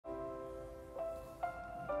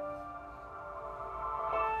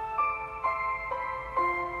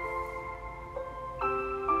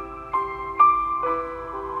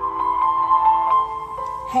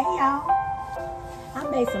y'all. I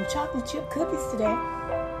made some chocolate chip cookies today.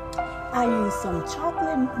 I used some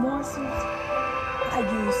chocolate morsels. I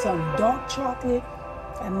used some dark chocolate.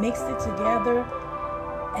 I mixed it together.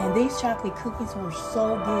 And these chocolate cookies were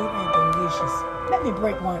so good and delicious. Let me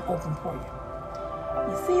break one open for you.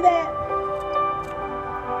 You see that?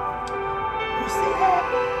 You see that?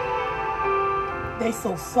 They're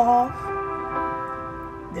so soft.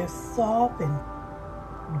 They're soft and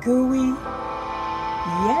gooey.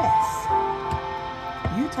 Yes.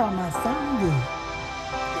 You talking about something good.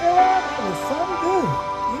 Girl, that was something good.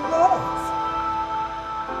 It was.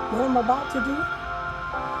 What I'm about to do,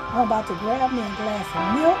 I'm about to grab me a glass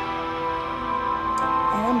of milk,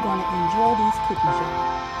 and I'm going to enjoy these cookies,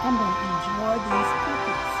 y'all. I'm going to enjoy these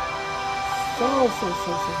cookies. So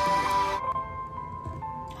good.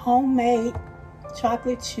 Homemade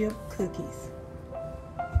chocolate chip cookies.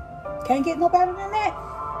 Can't get no better than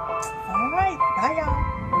that. All right, bye, y'all.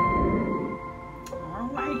 All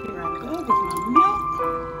right, here I go with my milk.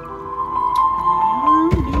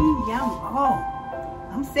 Yummy, yum. Oh,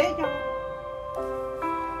 I'm set, y'all.